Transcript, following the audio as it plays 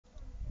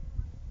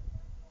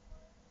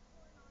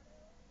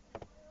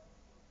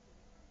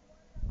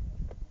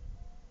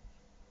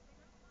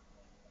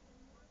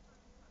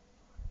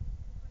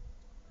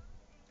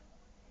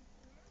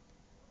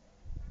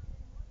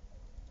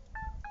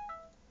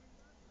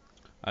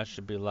I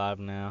should be live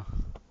now.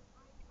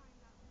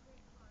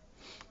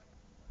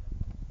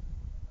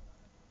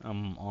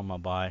 I'm on my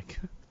bike.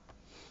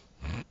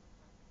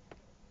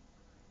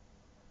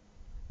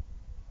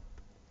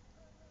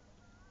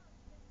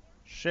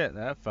 Shit,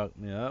 that fucked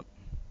me up.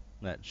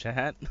 That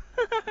chat.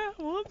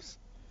 Whoops.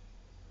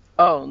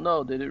 Oh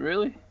no, did it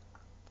really?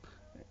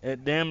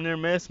 It damn near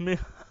messed me.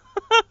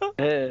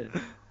 Yeah.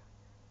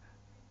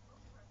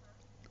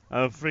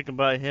 I freaking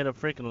about hit a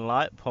freaking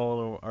light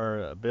pole or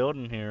a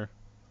building here.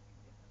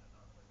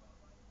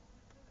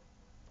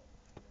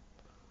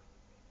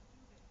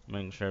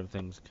 Making sure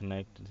everything's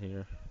connected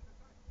here.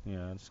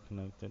 Yeah, it's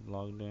connected,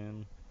 logged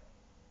in.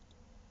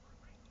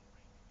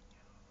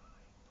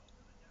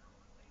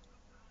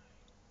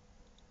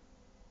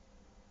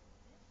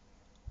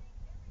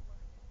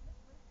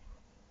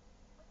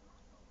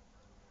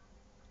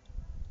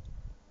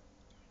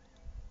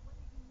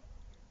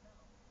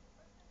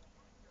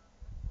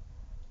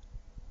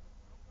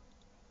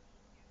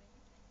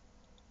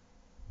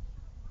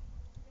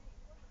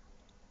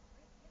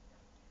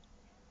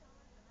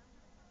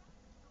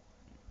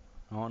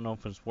 I don't know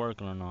if it's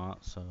working or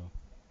not, so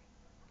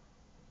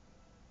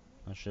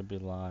I should be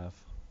live.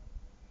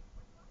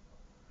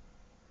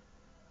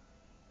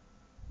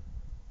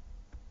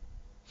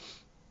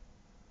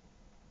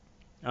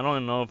 I don't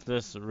even know if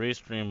this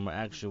restream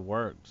actually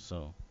works,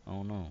 so I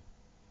don't know.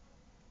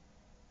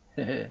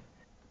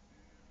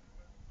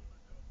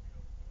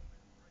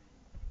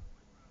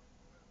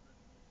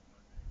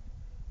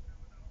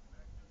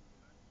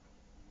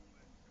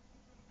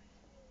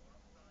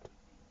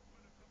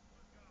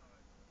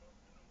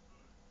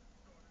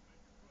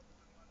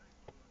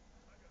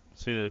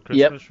 See the Yep.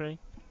 Christmas tree?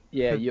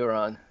 Yeah, you're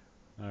on.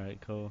 Alright,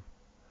 cool.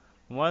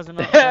 Why is it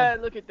not showing?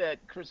 Look at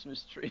that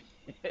Christmas tree.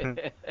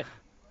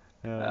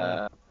 Yeah.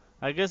 uh,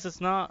 I guess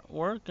it's not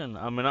working.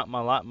 I mean, not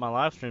my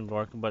live stream's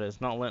working, but it's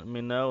not letting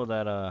me know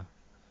that I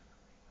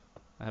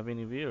have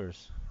any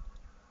viewers.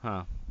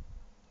 Huh?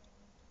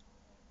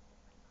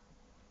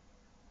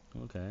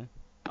 Okay.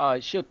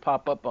 it should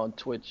pop up on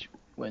Twitch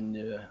when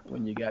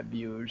you got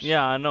viewers.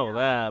 Yeah, I know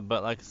that,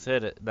 but like I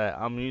said, that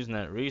I'm using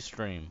that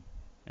restream,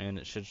 and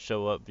it should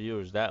show up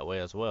viewers that way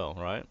as well,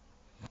 right?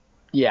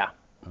 Yeah.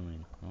 I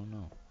mean, I don't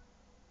know.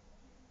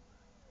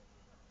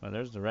 Well,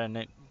 there's the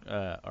redneck,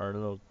 our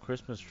little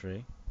Christmas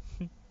tree.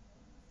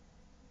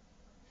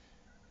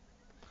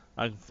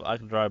 I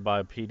can drive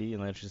by PD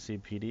and let you see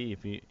PD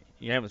if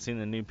you haven't seen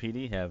the new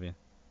PD, have you?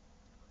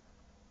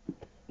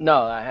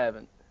 No, I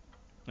haven't.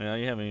 Yeah,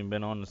 you haven't even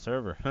been on the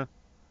server.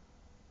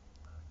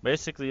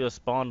 Basically, you'll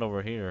spawn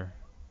over here.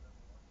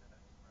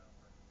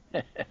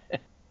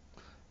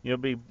 You'll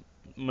be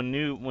when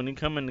you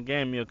come in the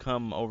game, you'll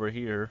come over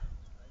here.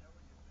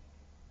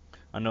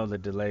 I know the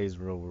delay's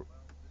real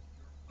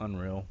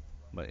unreal,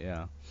 but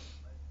yeah.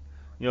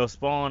 You'll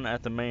spawn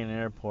at the main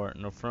airport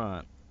in the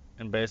front,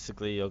 and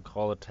basically you'll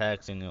call a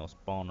taxi and you'll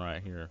spawn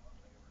right here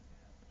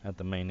at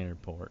the main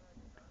airport.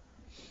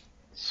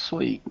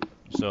 Sweet.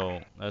 So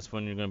that's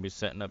when you're gonna be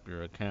setting up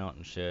your account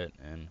and shit,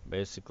 and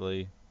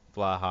basically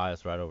fly high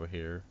is right over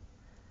here.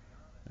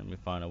 Let me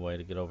find a way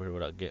to get over here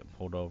without getting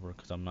pulled over,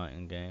 because I'm not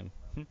in game.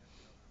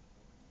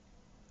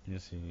 You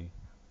see,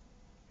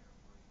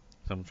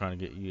 so I'm trying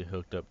to get you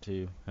hooked up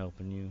too,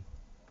 helping you.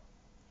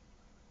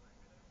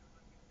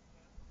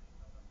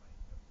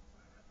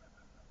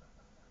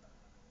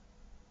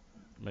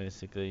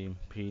 Basically,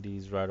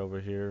 PD's right over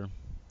here.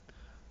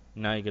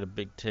 Now you get a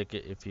big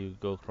ticket if you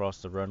go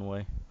across the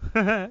runway.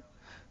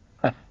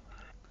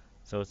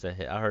 So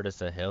I heard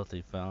it's a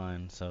healthy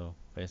fine. So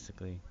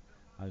basically,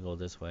 I go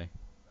this way.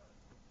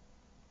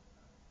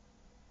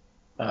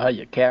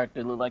 Your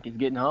character look like he's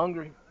getting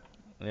hungry.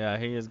 Yeah,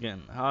 he is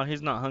getting. Oh,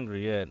 he's not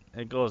hungry yet.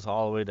 It goes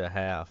all the way to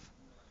half.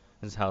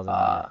 Is how them work.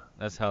 Ah.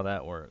 That's how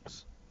that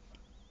works.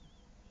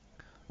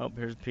 Oh,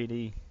 here's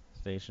PD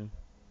station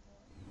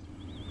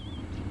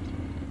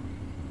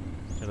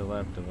to the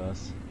left of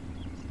us.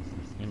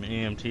 And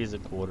EMT's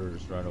at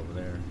quarters right over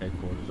there.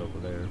 Headquarters over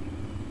there.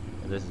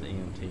 And this is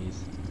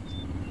EMT's.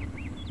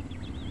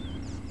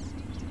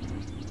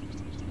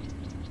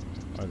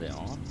 Are they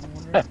on? I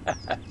wonder.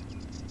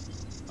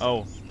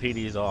 Oh,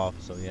 PD's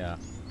off. So yeah.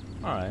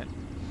 All right.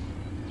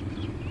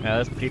 Yeah,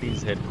 that's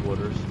PD's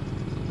headquarters.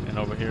 And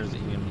over here is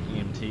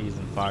EMTs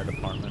and fire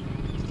department.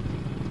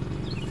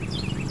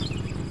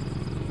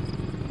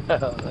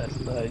 Oh, that's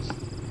nice.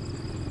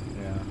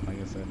 Yeah,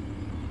 like I said.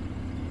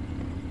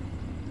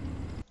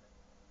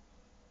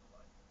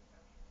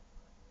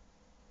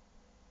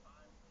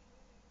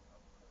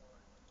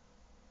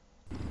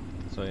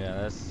 So yeah,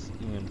 that's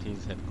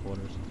EMT's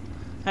headquarters.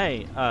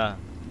 Hey,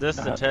 this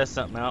is to test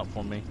something out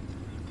for me.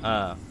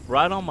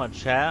 Write on my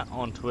chat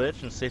on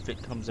Twitch and see if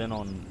it comes in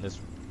on this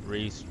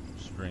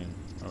restream,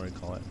 or what do you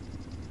call it.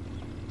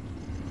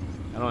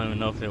 I don't even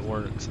know if it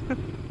works.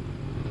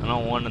 I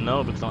don't want to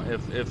know,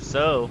 because if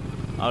so,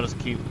 I'll just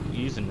keep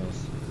using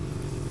this.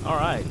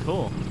 Alright,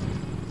 cool.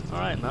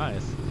 Alright,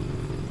 nice.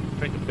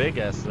 Freaking big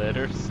ass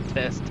letters.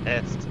 Test,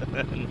 test.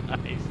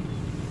 Nice.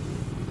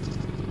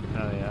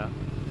 Oh yeah.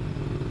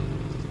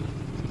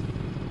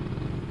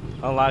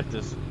 I like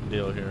this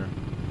deal here.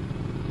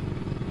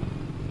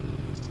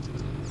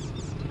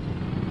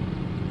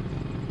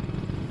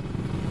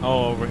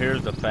 Oh, over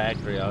here's the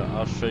factory.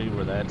 I'll show you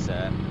where that's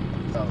at.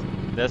 Oh,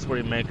 That's where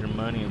you make your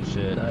money and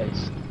shit.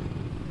 nice.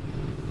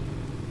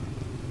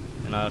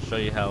 And I'll show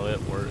you how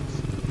it works.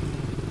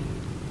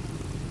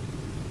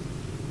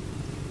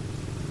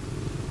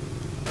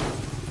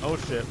 Oh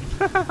shit.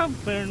 I'm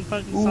clearing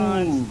fucking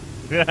signs.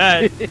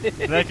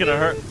 That could have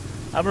hurt.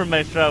 I better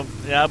make sure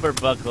I better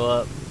buckle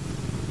up.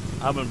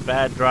 I'm a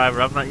bad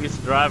driver. I'm not used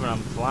to driving. I'm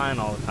flying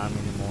all the time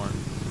anymore.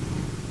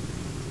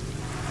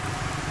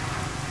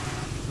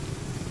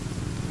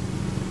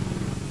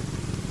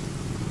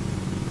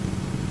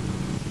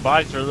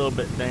 Bikes are a little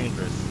bit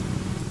dangerous.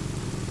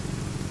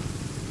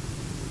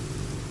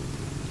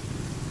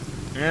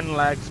 And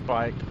lag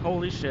spike.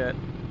 Holy shit.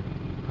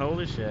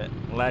 Holy shit.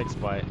 Lag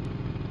spike.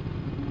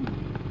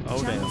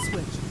 Oh Channel damn.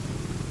 switched.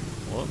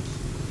 Whoops.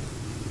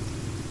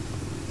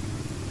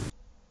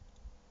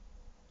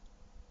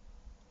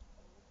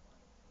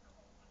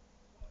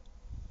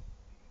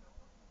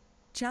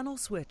 Channel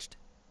switched.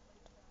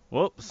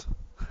 Whoops.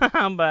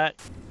 I'm back.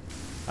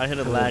 I hit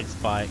a lag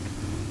spike.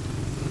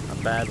 A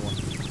bad one.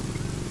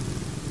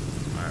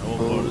 Alright,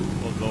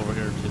 we'll go over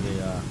here to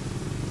the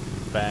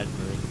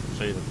factory.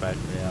 Show you the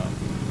factory out.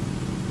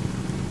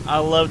 I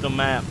love the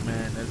map,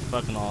 man. It's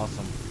fucking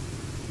awesome.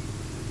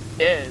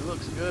 Yeah, it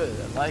looks good.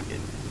 I like it.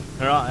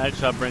 Here,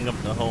 I'll bring up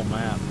the whole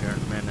map here in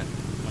a minute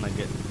when I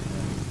get.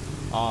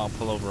 I'll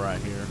pull over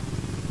right here.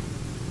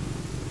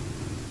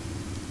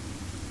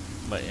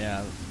 But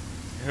yeah,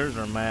 here's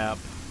our map.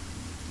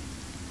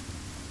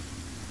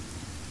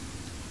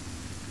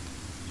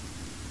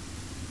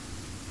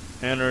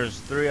 And there's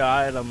 3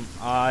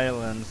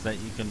 islands that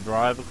you can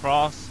drive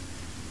across,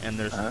 and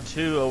there's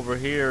 2 over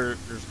here.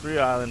 There's 3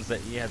 islands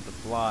that you have to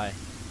fly.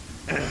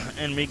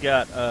 And we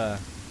got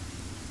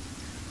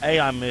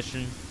AI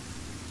mission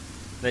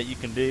that you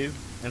can do.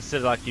 Instead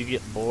of like you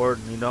get bored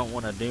and you don't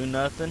want to do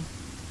nothing,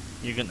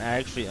 you can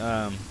actually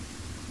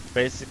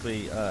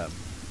basically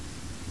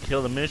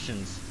kill the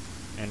missions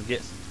and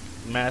get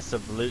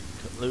massive loot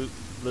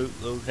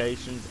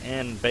locations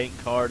and bank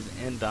cards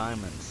and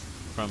diamonds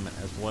from it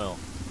as well.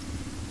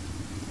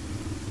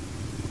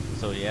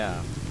 So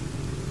yeah.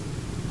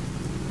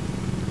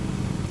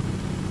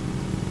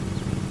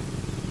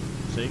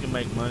 So you can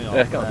make money off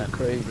of that.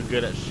 Crazy. We're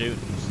good at shooting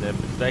and stuff,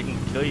 but they can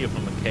kill you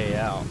from a K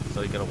out,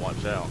 so you gotta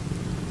watch out.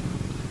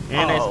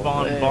 And they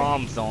spawn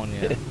bombs on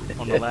you.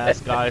 On the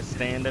last guy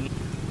standing,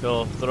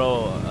 they'll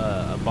throw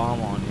a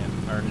bomb on you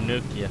or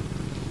nuke you.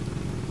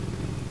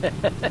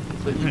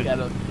 So you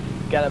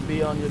gotta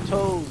be on your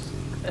toes.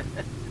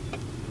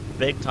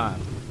 Big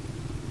time.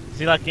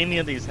 See, like any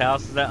of these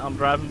houses that I'm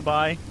driving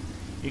by,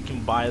 you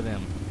can buy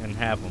them and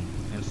have them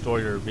and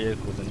store your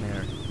vehicles in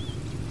there.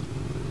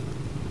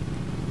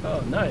 Oh,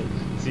 nice.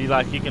 See,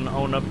 like you can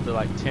own up to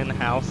like 10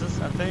 houses,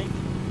 I think,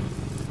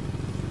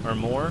 or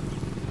more.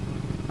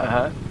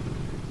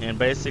 And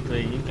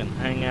basically, you can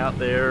hang out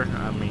there.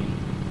 I mean,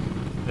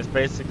 it's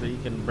basically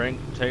you can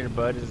tell your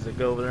buddies to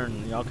go over there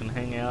and y'all can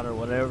hang out or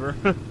whatever.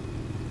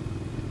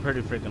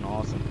 Pretty freaking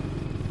awesome.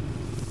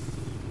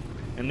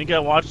 And you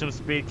gotta watch them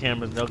speed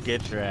cameras; they'll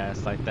get your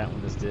ass like that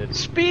one just did.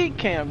 Speed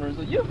cameras?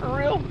 Are you for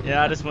real?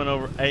 Yeah, I just went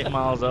over 8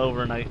 miles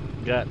over and I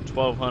got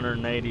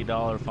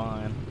 $1,280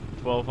 fine.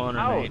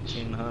 1,200,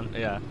 1,800,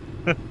 yeah.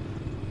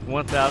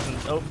 1,000.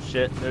 Oh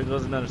shit! There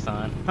goes another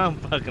sign. I'm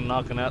fucking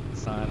knocking out the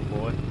sign,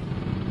 boy.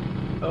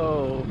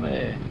 Oh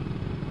man.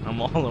 I'm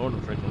all over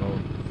the freaking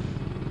road.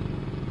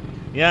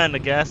 Yeah, and the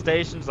gas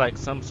stations, like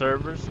some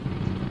servers,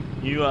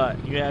 you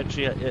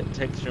actually it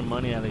takes your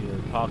money out of your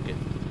pocket.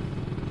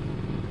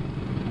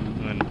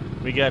 And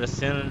we got a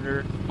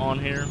senator on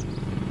here,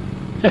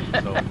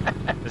 so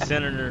the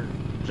senator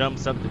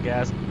jumps up the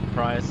gas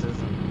prices,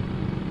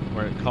 and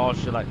where it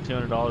costs you like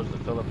 $200 to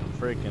fill up a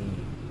freaking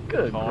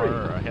car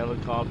or a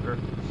helicopter.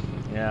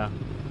 Yeah.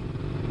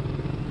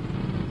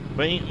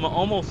 But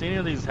almost any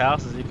of these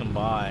houses you can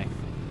buy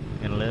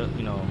and live,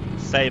 you know,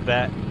 save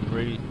at and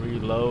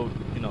reload,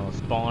 you know,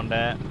 spawn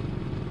that.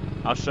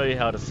 I'll show you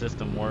how the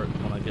system works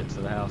when I get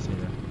to the house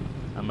here.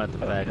 I'm at the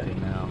factory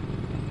now.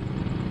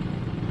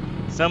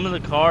 Some of the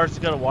cars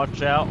you gotta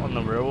watch out on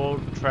the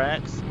railroad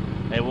tracks.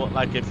 They will,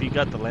 like if you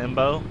got the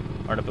Lambo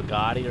or the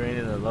Bugatti or any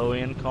of the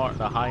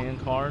the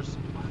high-end cars,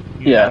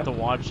 you have to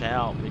watch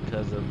out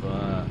because of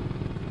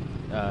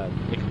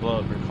it can blow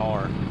up your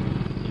car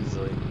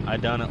easily. I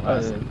done it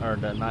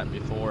the night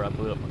before. I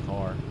blew up my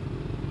car.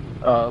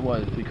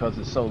 What? Because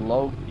it's so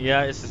low?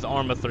 Yeah, it's just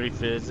Arma 3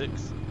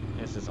 physics.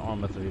 It's just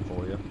Arma 3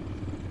 for you.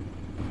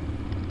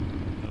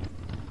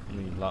 Let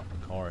me lock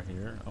the car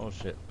here. Oh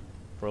shit,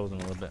 frozen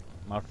a little bit.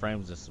 My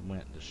frames just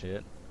went to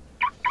shit.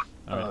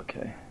 All right.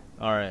 Okay.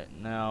 All right,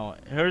 now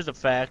here's a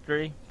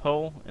factory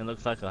pole. It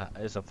looks like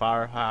it's a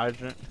fire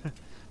hydrant,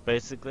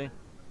 basically.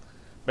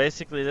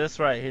 Basically, this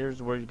right here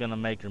is where you're gonna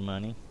make your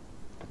money.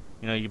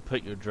 You know, you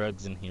put your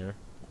drugs in here.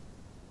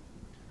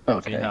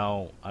 Okay. See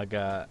how I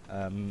got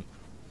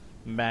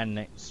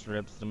magnet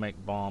strips to make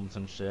bombs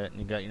and shit, and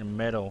you got your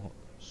metal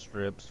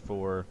strips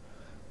for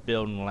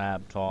building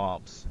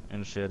laptops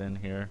and shit in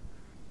here.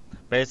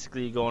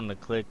 Basically, you go into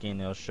clicking,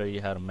 it'll show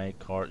you how to make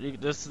cars.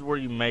 This is where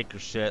you make your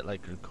shit,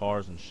 like your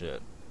cars and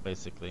shit,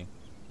 basically.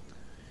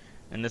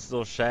 And this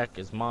little shack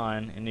is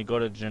mine. And you go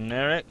to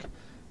generic,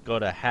 go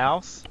to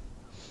house,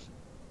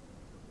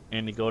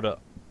 and you go to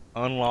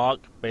unlock,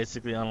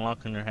 basically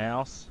unlocking your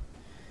house.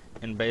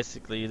 And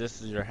basically,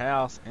 this is your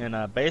house. And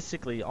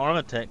basically,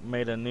 Armatech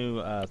made a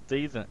new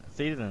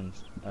thieving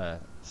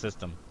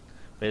system.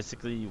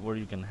 Basically, where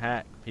you can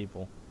hack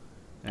people,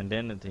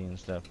 identity and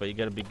stuff. But you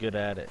gotta be good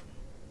at it,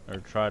 or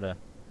try to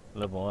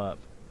level up.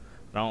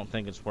 But I don't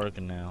think it's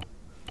working now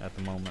at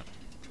the moment.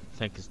 I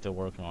think it's still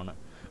working on it.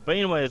 But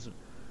anyways,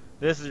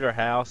 this is your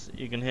house.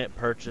 You can hit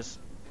purchase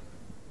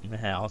the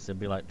house. It'd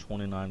be like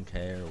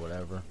 29K or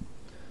whatever.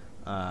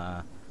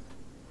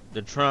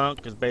 The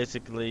trunk is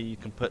basically you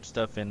can put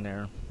stuff in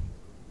there.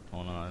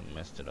 Hold on, I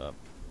messed it up.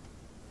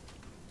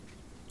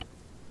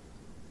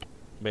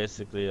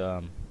 Basically,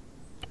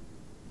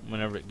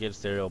 whenever it gets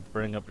there, it'll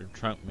bring up your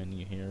trunk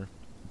menu here,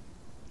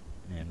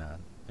 and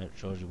it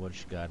shows you what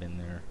you got in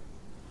there,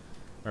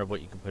 or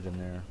what you can put in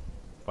there,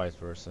 vice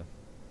versa.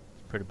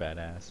 It's pretty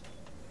badass.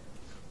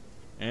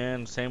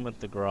 And same with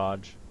the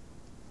garage.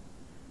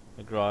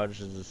 The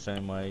garage is the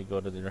same way. You go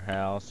to your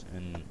house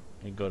and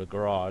you go to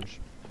garage,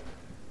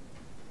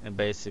 and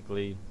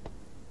basically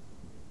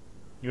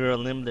you're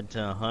limited to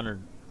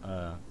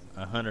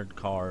 100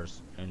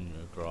 cars in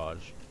your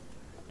garage,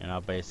 and I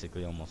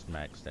basically almost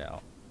maxed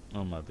out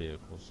on my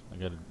vehicles.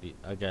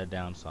 I gotta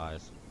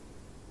downsize.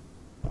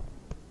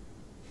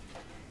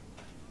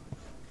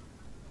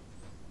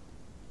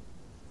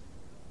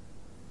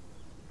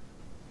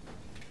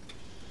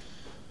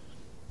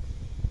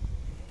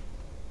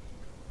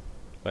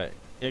 But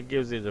it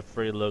gives you the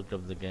free look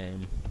of the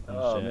game.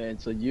 Oh shit. man,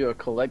 so you're a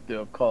collector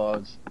of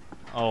cars.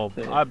 Oh,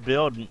 Yeah. I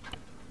build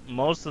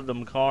most of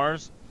them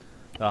cars.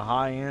 The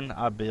high end,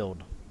 I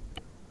build.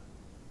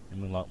 Let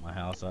me lock my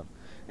house up.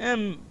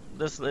 And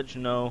just to let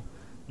you know,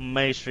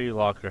 make sure you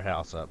lock your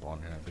house up on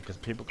here, because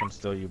people can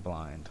steal you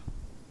blind.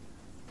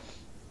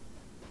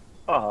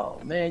 Oh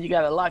man, you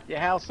gotta lock your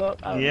house up.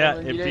 I Yeah,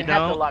 remember if you you didn't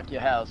have to don't- lock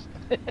your house.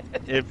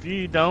 If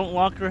you don't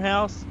lock your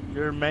house,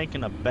 you're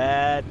making a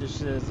bad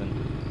decision,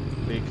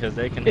 because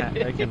they can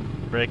they can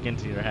break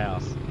into your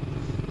house.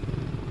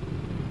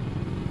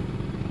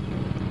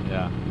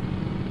 Yeah.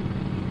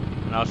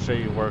 And I'll show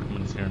you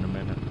workman's here in a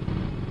minute.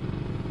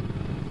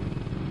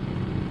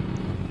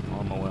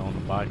 On my way on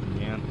the bike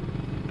again.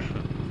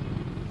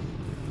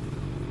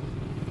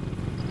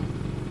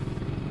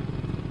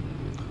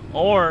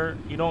 Or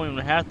you don't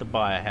even have to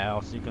buy a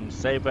house. You can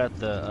save at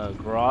the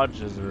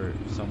garages or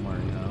somewhere,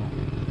 you know.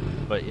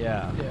 But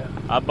yeah, Yeah.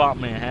 I bought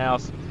me a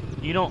house.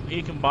 You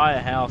can buy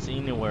a house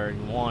anywhere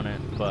you want it,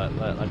 but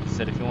like I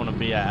said, if you want to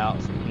be a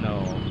house, you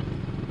know,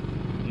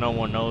 no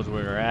one knows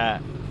where you're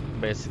at.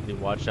 Basically,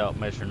 watch out,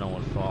 make sure no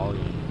one's following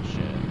you and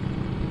shit.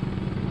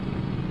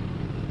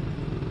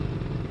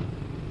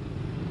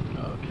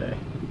 Okay.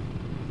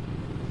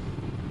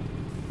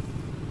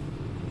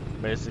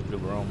 Basically,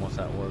 we're almost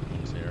at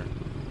Workman's here.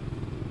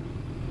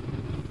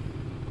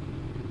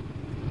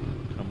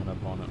 Coming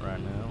up on it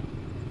right now.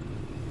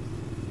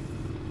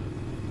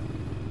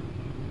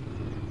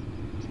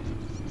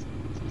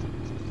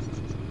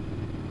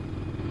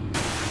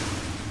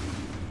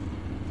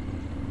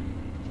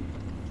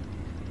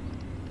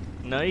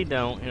 No, you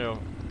don't. You know.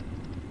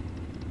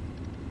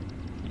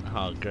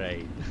 Oh,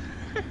 great.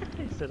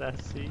 He said, "I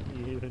see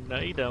you." No,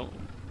 you don't.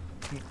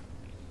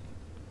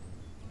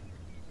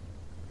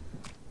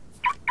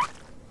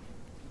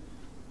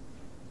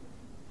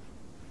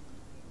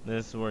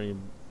 This is where you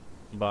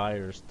buy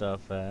your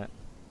stuff at.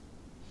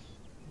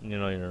 You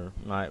know, your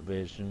night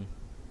vision.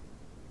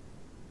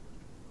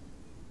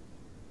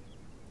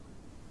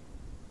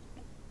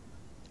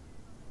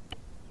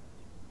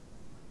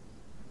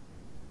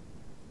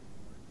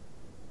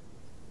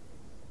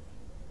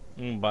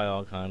 You can buy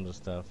all kinds of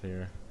stuff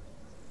here.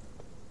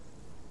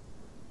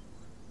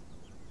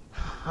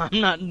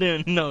 I'm not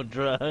doing no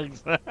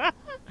drugs.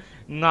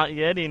 Not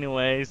yet,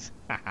 anyways.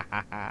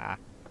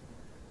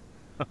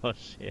 Oh,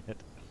 shit.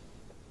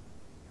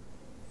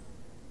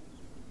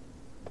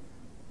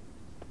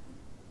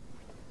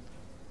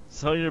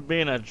 So you're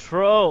being a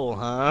troll,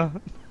 huh?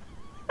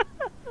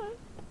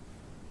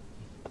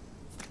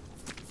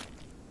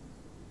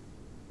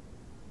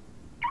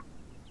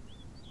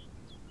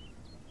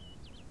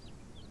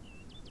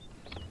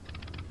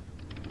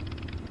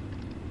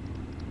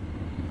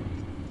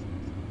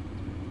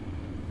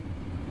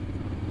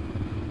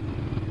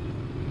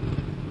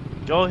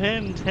 Go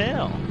ahead and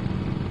tell.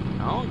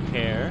 I don't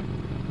care.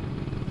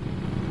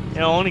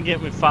 It'll only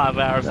get me 5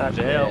 hours in Not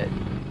jail.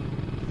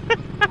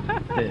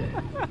 bad.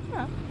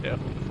 Yeah,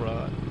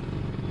 fraud.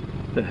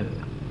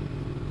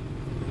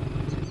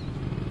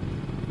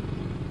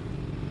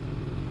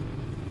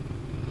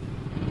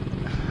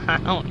 I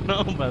don't know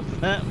about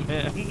that,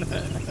 man.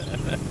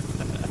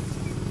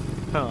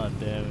 Oh,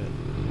 damn it.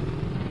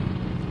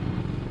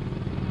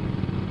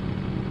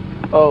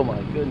 Oh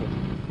my goodness.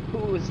 Who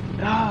Who is?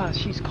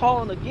 She's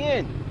calling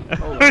again.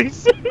 Hold Are on. you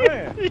serious?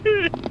 Where?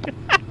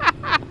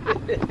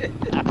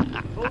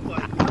 Oh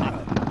my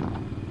God.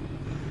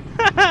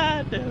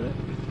 Damn it.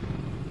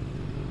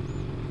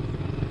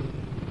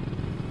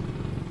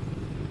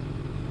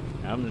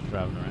 I'm just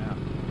driving around.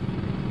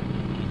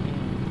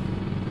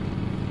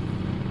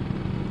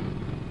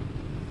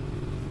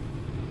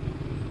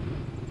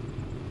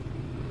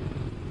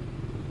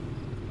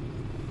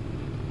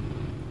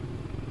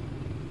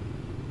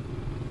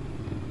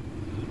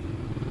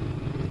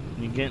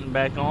 You getting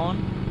back on?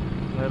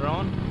 Later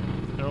on?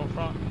 Hero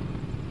front?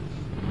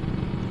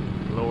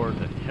 Lower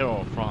the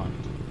hero front.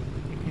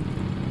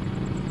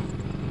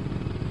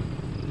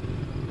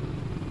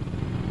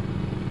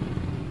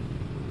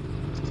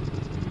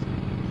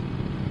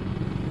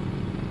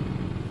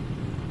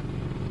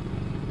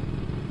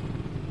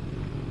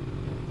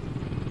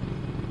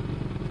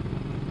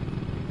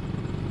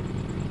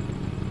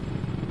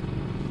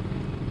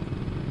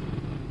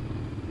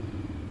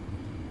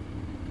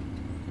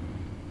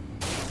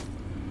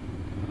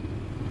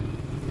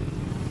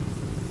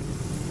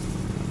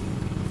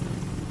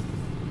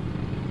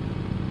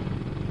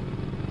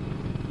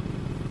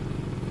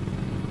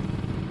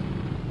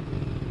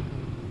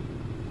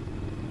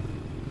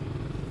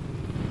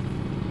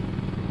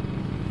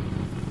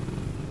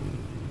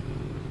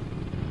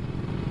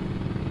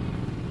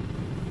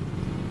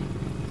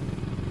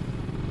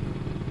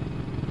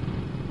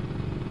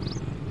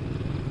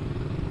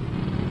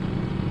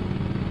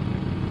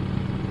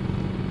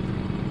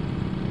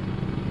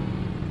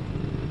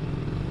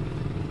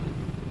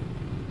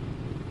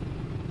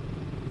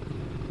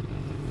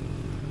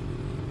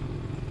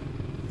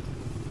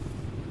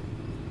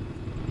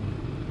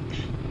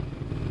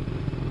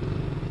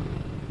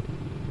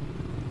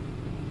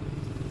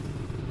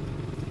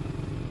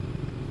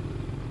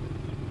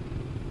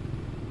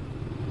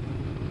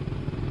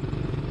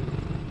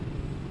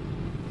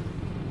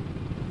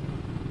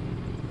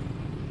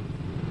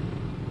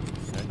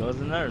 There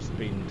goes another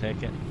speeding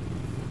ticket.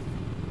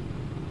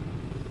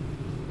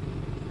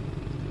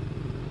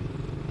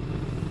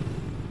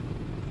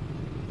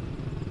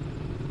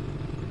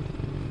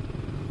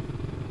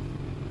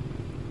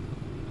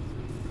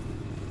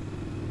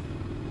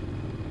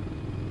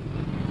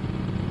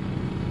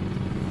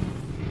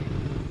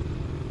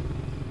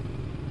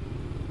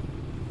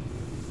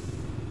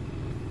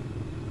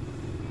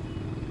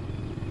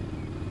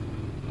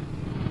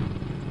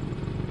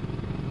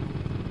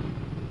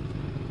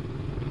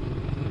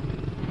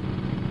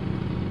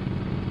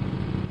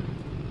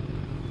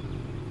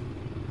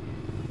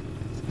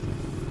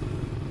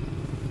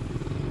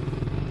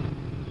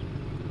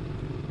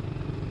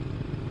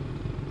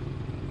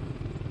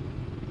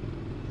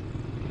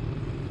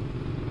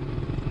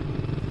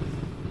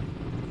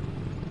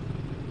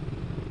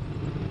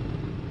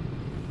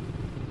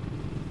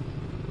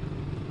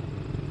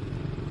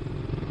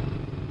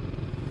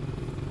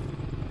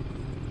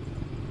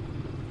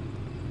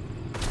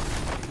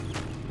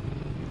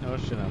 Oh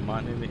shit, I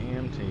might need the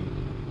EMT.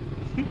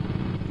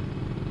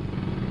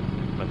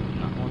 But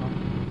not one on.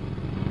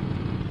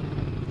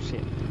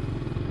 Shit.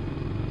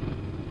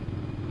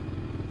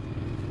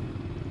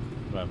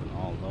 Driving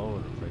all over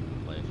the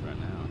freaking place right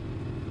now.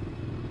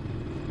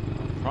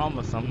 I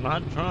promise I'm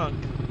not drunk.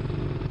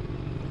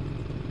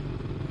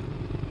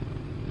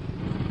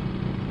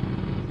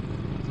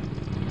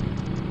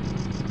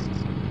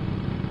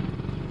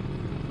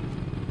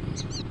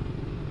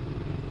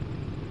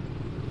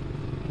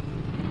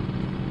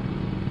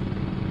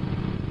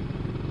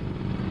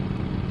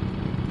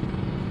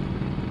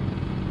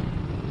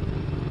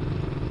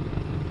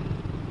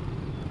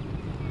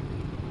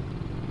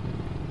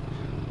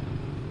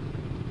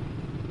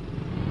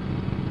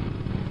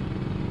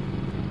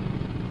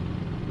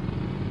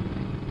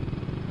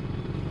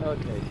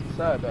 Okay,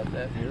 sorry about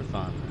that. You're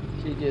fine,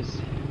 She just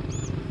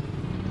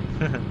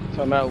man.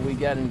 talking about we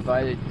got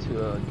invited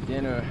to a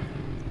dinner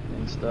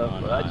and stuff,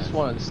 Oh, but I just nice.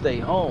 wanted to stay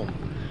home.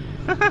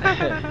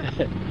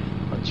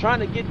 I'm trying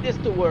to get this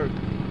to work,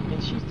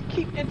 and she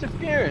keep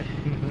interfering.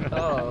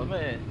 Oh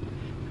man!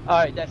 All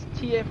right, that's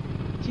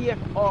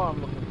TFR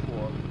I'm looking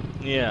for.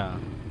 Yeah.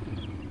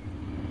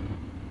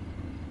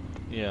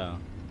 Yeah.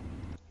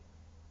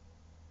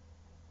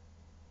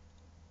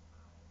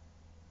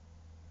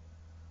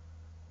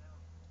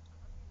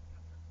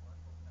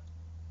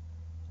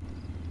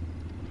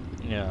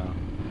 Yeah.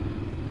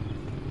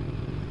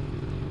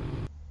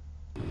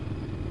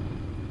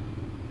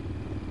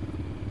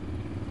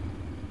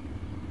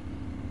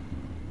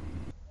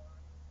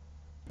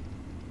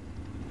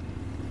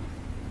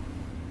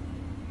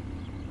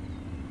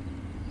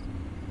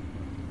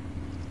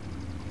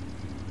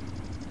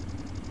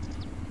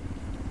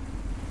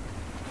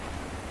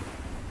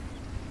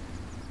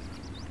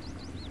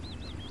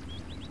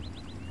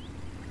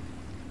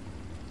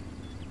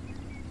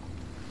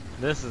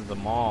 This is the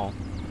mall.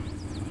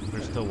 We're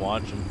still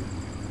watching.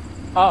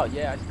 Oh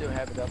yeah, I still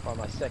have it up on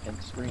my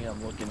second screen.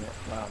 I'm looking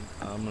at.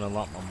 I'm gonna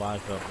lock my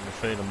bike up and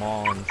show you the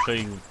mall and show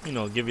you,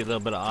 give you a little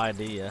bit of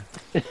idea.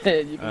 You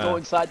can go Uh,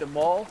 inside the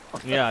mall.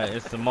 yeah,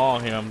 it's the mall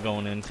here I'm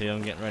going into.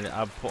 I'm getting ready.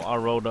 I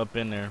rolled up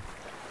in there.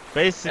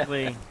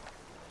 Basically,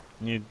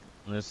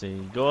 let's see.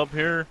 Go up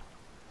here,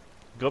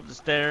 go up the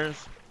stairs,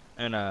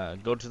 and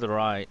go to the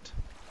right.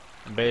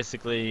 And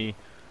basically,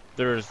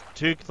 there's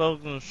 2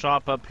 clothing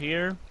shop up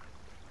here.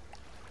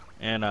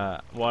 And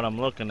what I'm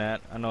looking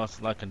at, I know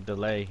it's like a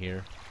delay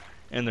here.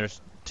 And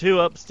there's 2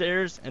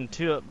 upstairs and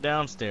 2 up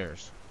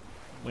downstairs.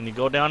 When you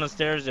go down the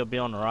stairs, you'll be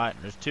on the right.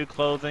 There's 2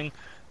 clothing.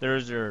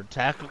 There's your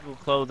tactical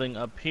clothing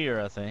up here,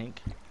 I think.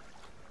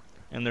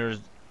 And there's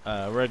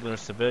regular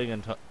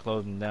civilian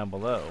clothing down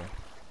below.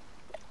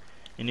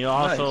 And you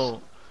also,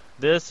 Nice.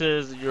 this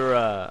is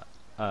your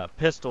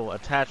pistol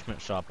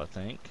attachment shop, I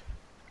think.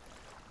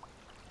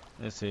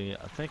 Let's see,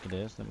 I think it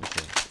is. Let me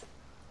see.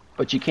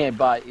 But you can't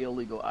buy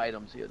illegal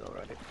items here, though,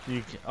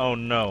 right? Oh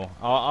no,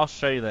 I'll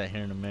show you that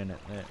here in a minute.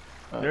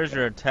 There's Okay.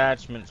 your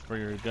attachments for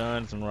your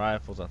guns and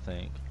rifles, I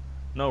think.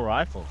 No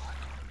rifles,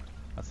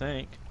 I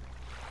think.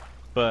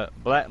 But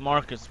black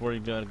market's where you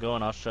gotta go,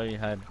 and I'll show you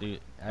how to do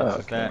access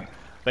Okay. that.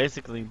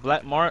 Basically,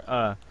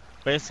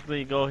 basically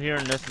you go here,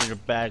 and this is your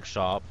bag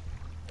shop.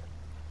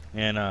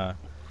 And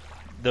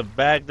the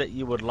bag that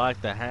you would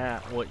like to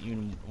have, what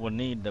you would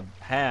need to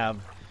have,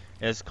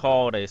 is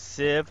called a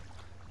Civ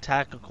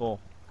Tactical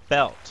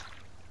Belt.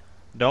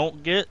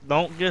 Don't get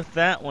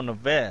that one a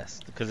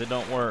vest because it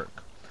don't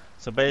work.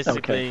 So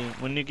basically, Okay.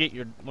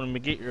 when we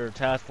get your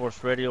task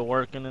force radio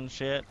working and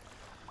shit,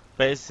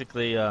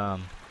 basically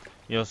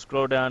you'll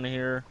scroll down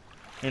here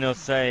and it'll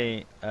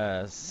say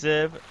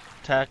Civ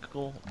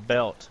Tactical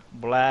Belt,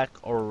 black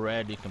or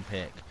red. You can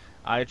pick.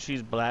 I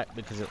choose black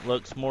because it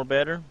looks more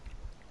better,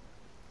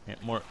 and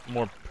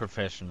more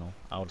professional,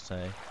 I would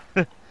say.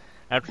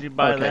 After you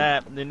buy Okay.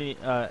 that, then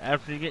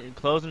after you get your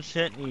clothes and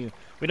shit, we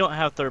don't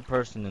have third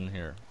person in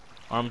here.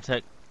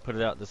 Armtech put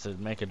it out to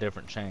make a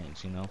different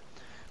change,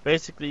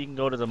 Basically, you can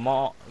go to the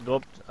mall,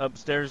 go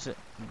upstairs,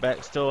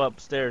 still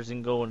upstairs, you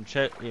can go and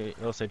check.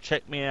 It'll say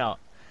check me out,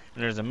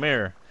 and there's a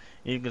mirror.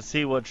 You can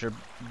see what your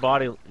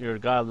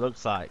guy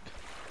looks like,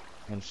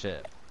 and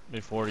shit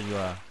before you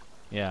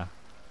yeah.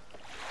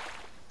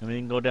 And then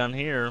you can go down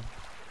here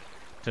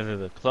to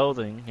the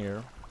clothing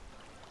here.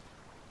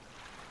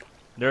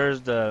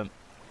 There's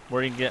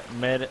where you can get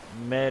med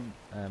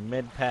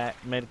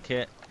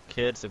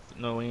kits if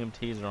no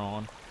EMTs are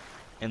on,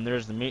 and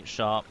there's the meat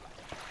shop.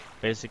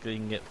 Basically, you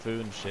can get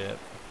food and shit.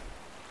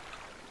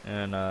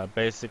 And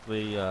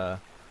basically,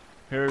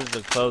 here's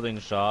the clothing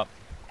shop.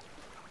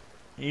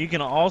 You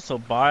can also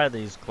buy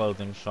these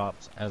clothing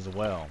shops as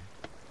well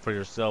for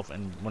yourself,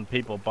 and when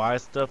people buy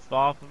stuff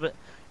off of it,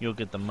 you'll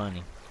get the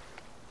money.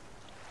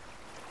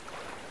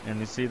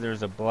 And you see,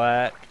 there's a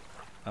black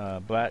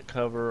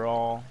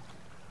coverall.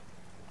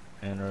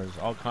 And there's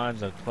all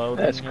kinds of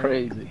clothing That's here.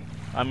 crazy.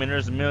 I mean,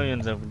 there's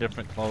millions of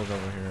different clothes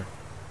over here.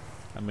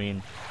 I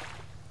mean,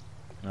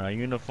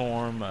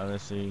 uniform.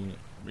 Let's see.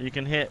 You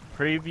can hit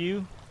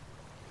preview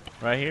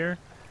right here,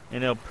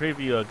 and it'll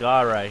preview a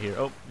guy right here.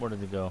 Oh, where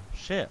did it go?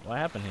 Shit, what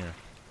happened here?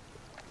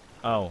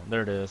 Oh,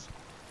 there it is.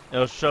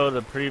 It'll show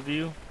the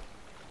preview.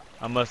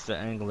 I must have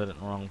angled it in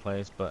the wrong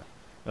place, but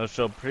it'll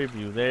show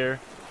preview there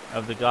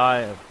of the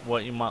guy, of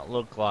what you might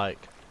look like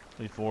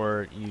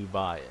before you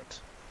buy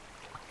it.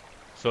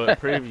 So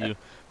it preview.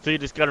 So you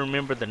just gotta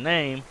remember the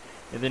name,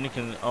 and then you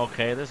can.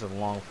 Okay, this is a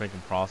long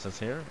freaking process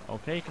here.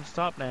 Okay, you can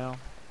stop now.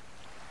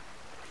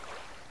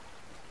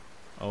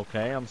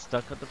 Okay, I'm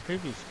stuck at the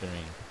preview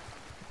screen.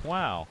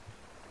 Wow.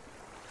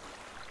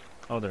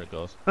 Oh, there it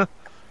goes. I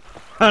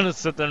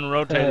just sit there and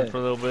rotate it for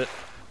a little bit.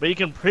 But you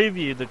can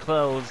preview the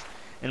clothes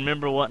and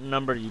remember what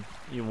number you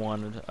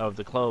wanted of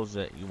the clothes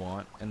that you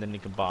want, and then you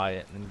can buy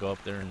it and go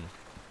up there and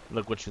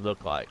look what you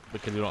look like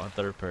because you don't have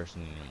third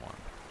person anymore.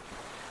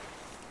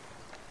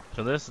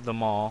 So this is the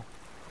mall.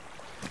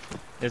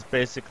 It's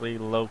basically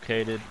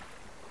located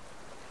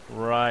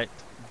right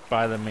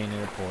by the main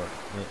airport.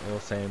 It'll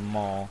say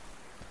mall,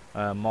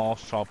 mall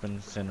shopping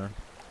center.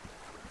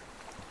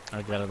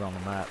 I got it on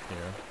the map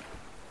here.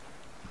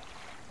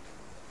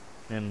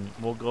 And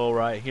we'll go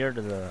right here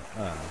to the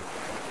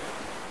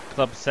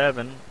Club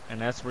 7, and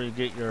that's where you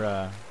get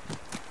your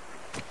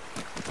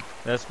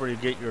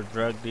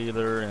drug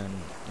dealer and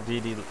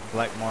DD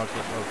black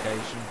market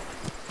location.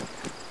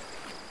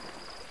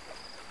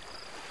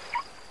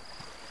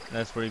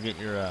 That's where you get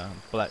your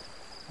black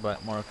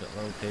market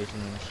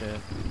location and shit.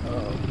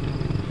 Oh.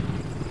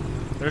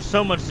 There's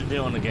so much to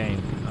do in the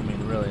game. I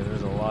mean, really,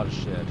 there's a lot of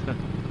shit.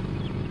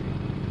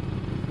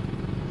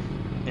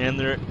 And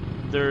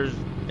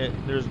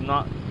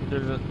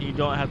you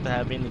don't have to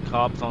have any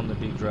cops on to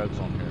do drugs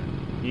on here.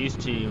 Used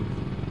to, you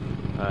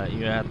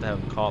have to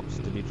have cops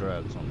to do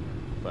drugs on here,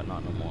 but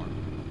not no more.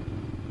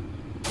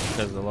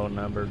 Because the low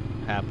number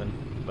happened.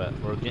 But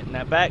we're getting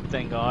that back,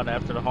 thank God.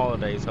 After the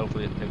holidays,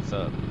 hopefully it picks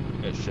up.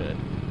 It should.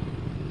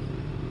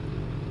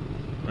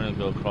 We're gonna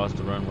go across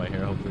the runway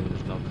here. Hopefully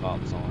there's no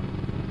cops on.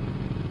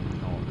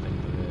 I don't think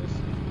there is,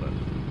 but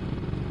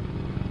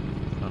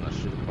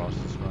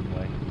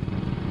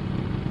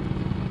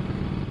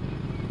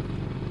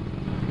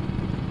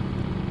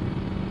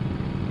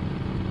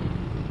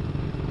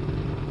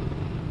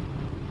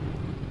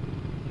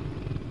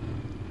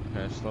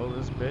Okay, slow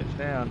this bitch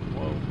down.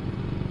 Whoa.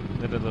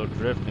 Did a little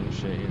drifting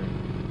shit here.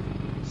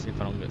 See if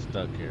I don't get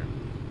stuck here.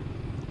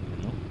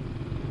 Nope.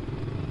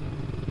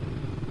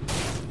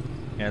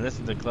 Yeah, this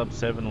is the Club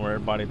 7 where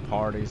everybody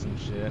parties and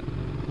shit.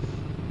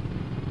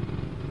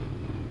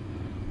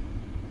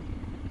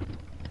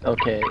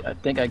 Okay, I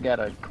think I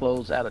gotta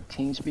close out of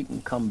TeamSpeak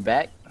and come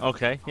back.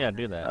 Okay, yeah,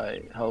 do that.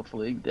 Alright,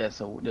 hopefully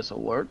this'll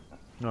work.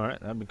 Alright,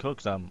 that'd be cool,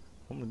 because I'm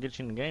gonna get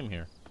you in the game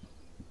here.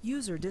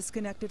 User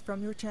disconnected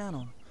from your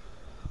channel.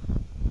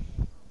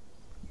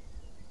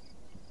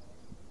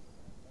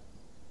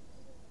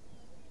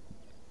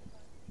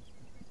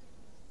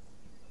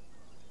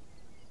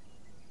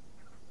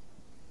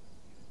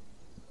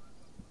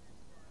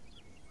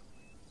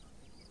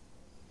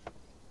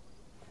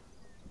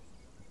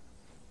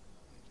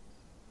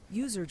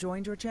 User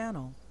joined your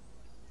channel.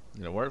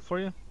 Did it work for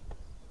you?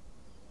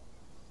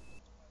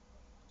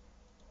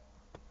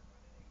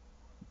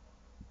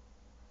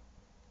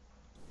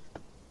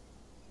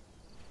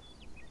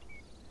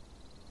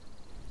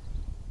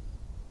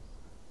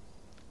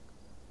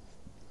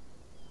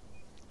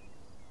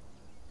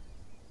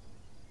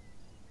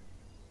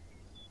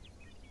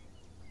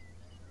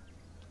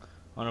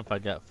 I don't know if I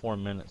got 4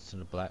 minutes to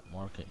the black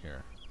market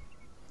here.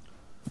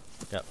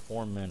 Got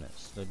 4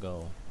 minutes to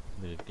go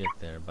to get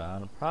there, but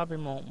I probably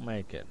won't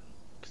make it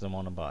because I'm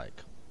on a bike.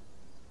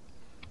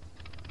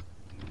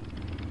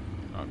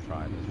 I'll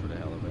try this for the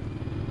hell of it.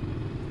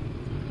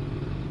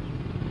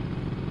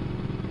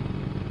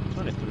 It's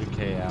only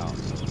 3K out,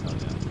 so hell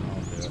yeah,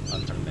 I'll do it.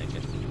 I'll try to make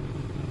it.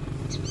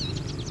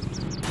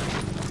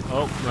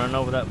 Oh, running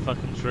over that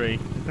fucking tree.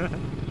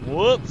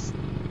 Whoops!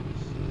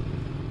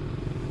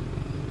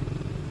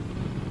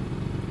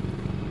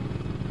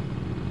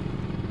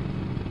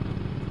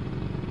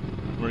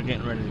 We're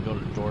getting ready to go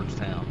to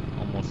Georgetown.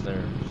 Almost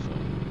there, so.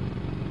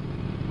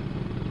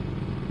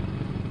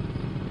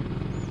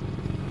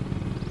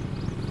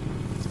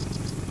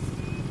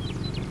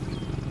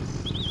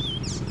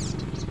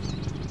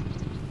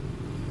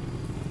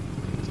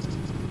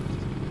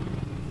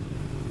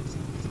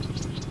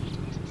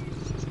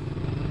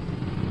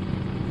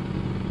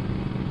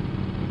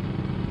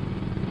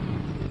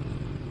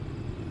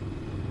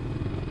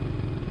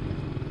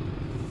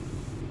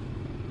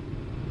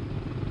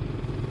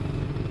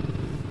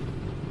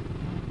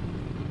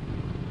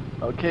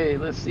 Okay,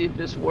 let's see if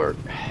this works.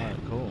 Alright,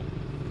 cool.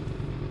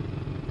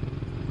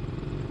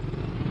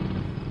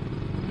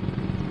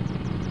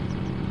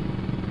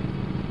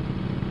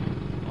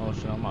 Oh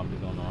shit, I might be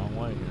going the wrong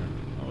way here.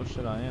 Oh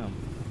shit, I am.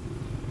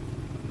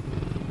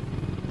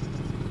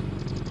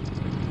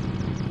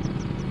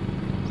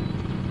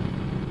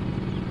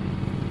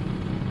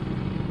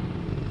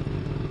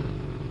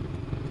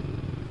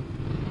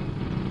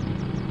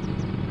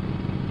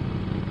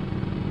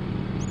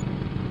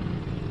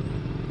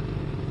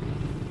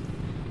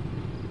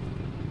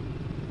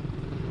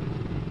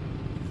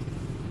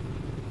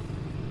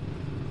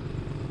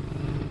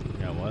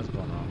 Yeah, I was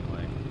going the wrong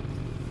way.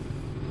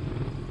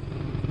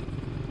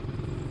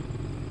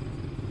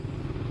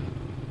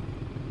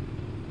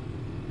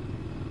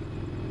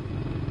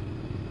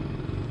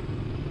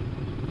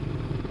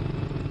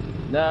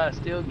 Nah,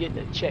 still getting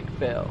a check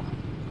fail.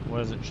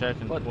 What is it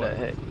checking? What the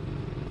heck?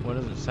 What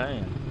is it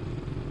saying?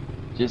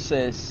 Just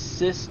says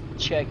sys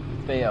check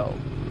fail.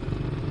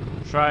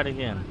 Try it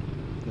again.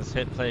 Let's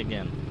hit play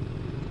again.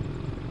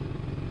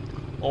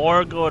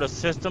 Or go to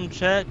system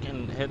check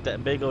and hit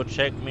that big old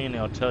check me and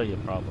it'll tell you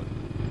probably.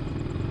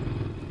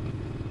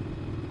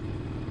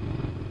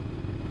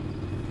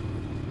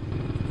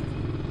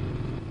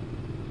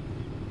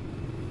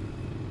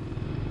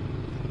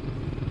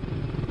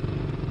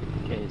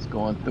 Okay, it's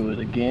going through it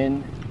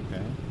again.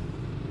 Okay.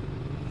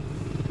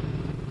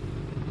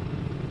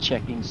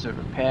 Checking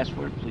server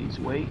password, please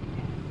wait.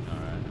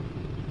 Alright.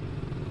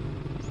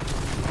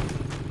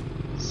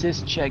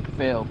 Sys check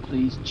fail,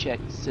 please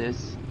check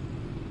sys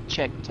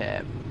check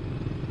tab.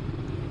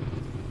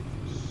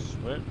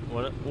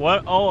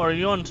 What? Oh, are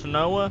you on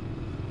Tanoa?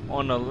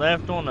 On the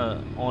left on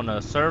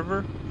a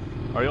server?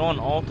 Are you on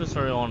Altus or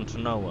are you on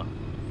Tanoa?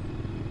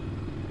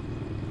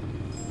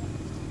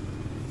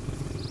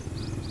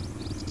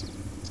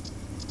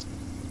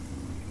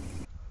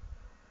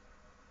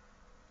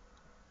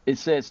 It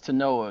says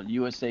Tanoa,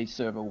 USA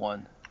server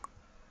 1.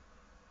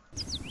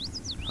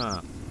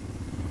 Huh.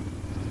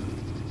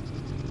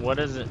 What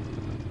is it?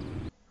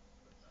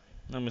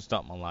 Let me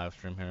stop my live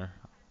stream here.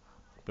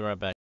 Be right back.